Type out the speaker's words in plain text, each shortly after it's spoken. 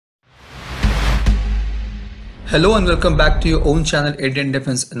Hello and welcome back to your own channel Indian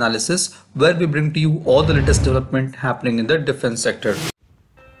Defense Analysis, where we bring to you all the latest development happening in the defense sector.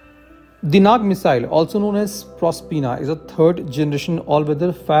 The NAG Missile, also known as Prospina, is a third-generation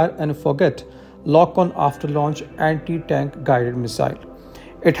all-weather fire-and-forget, lock-on after-launch anti-tank guided missile.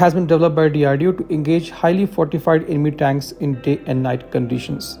 It has been developed by DRDO to engage highly fortified enemy tanks in day and night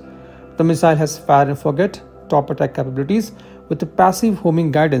conditions. The missile has fire-and-forget top attack capabilities with a passive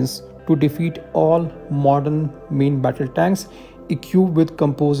homing guidance to defeat all modern main battle tanks equipped with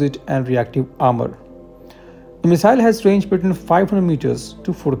composite and reactive armor. The missile has range between 500 meters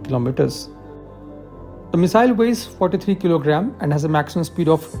to 4 kilometers. The missile weighs 43 kg and has a maximum speed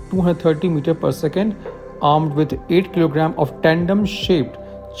of 230 meters per second, armed with 8 kg of tandem-shaped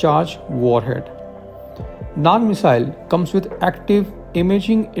charge warhead. NAG missile comes with active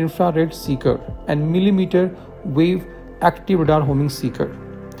imaging infra-red seeker and millimeter wave active radar homing seeker.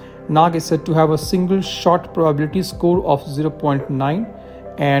 NAG is said to have a single shot probability score of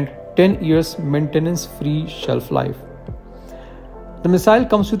 0.9 and 10 years maintenance-free shelf life. The missile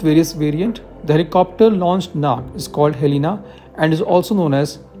comes with various variants. The helicopter-launched NAG is called Helina and is also known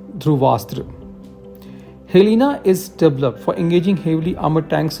as Dhruvastra. Helina is developed for engaging heavily armored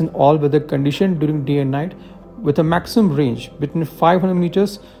tanks in all-weather conditions during day and night with a maximum range between 500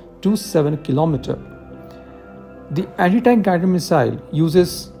 meters to 7 kilometers. The anti-tank guided missile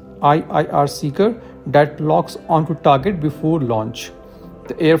uses IIR seeker that locks onto target before launch.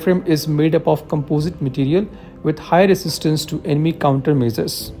 The airframe is made up of composite material with high resistance to enemy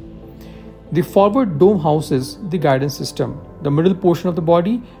countermeasures. The forward dome houses the guidance system. The middle portion of the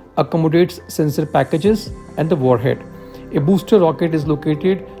body accommodates sensor packages and the warhead. A booster rocket is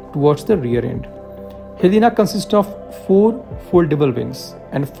located towards the rear end. Helina consists of 4 foldable wings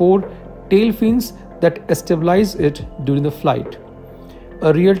and 4 tail fins that stabilize it during the flight.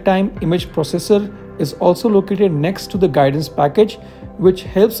 A real-time image processor is also located next to the guidance package, which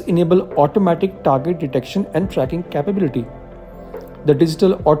helps enable automatic target detection and tracking capability. The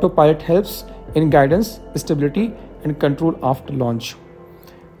digital autopilot helps in guidance, stability, and control after launch.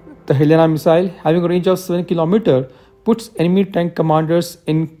 The Helina missile, having a range of 7 km, puts enemy tank commanders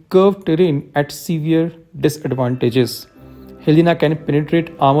in curved terrain at severe disadvantages. Helina can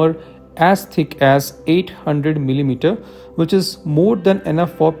penetrate armor as thick as 800 mm, which is more than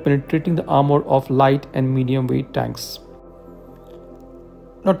enough for penetrating the armor of light and medium weight tanks.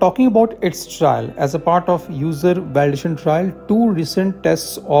 Now, talking about its trial, as a part of user validation trial, 2 recent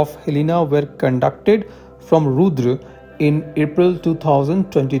tests of Helina were conducted from Rudra in April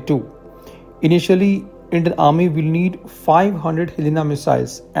 2022. Initially, Indian Army will need 500 Helina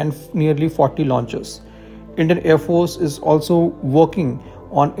missiles and nearly 40 launchers. Indian Air Force is also working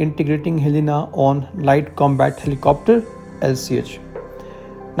on integrating Helina on light combat helicopter LCH.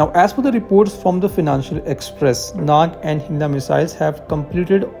 Now, as per the reports from the Financial Express, NAG and Helina missiles have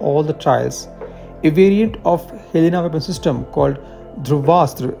completed all the trials. A variant of Helina weapon system called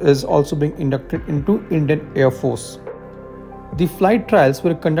Dhruvastra is also being inducted into Indian Air Force. The flight trials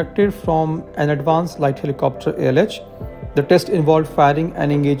were conducted from an advanced light helicopter ALH. The test involved firing and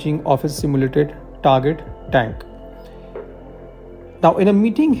engaging of a simulated target tank. Now, in a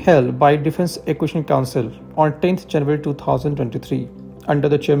meeting held by Defense Acquisition Council on 10th January 2023, under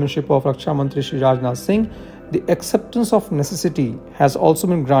the chairmanship of Raksha Mantri Shri Rajnath Singh, the acceptance of necessity has also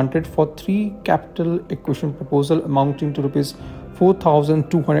been granted for 3 capital acquisition proposals amounting to Rs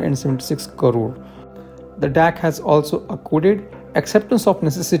 4,276 crore. The DAC has also accorded acceptance of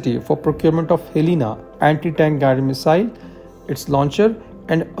necessity for procurement of Helina anti-tank guided missile, its launcher,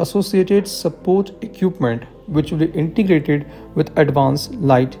 and associated support equipment, which will be integrated with advanced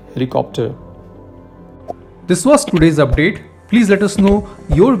light helicopter. This was today's update. Please let us know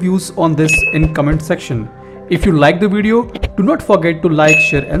your views on this in comment section. If you like the video, do not forget to like,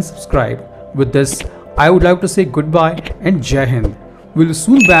 share and subscribe. With this, I would like to say goodbye and Jai Hind. We'll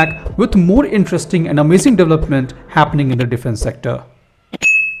soon back with more interesting and amazing development happening in the defense sector.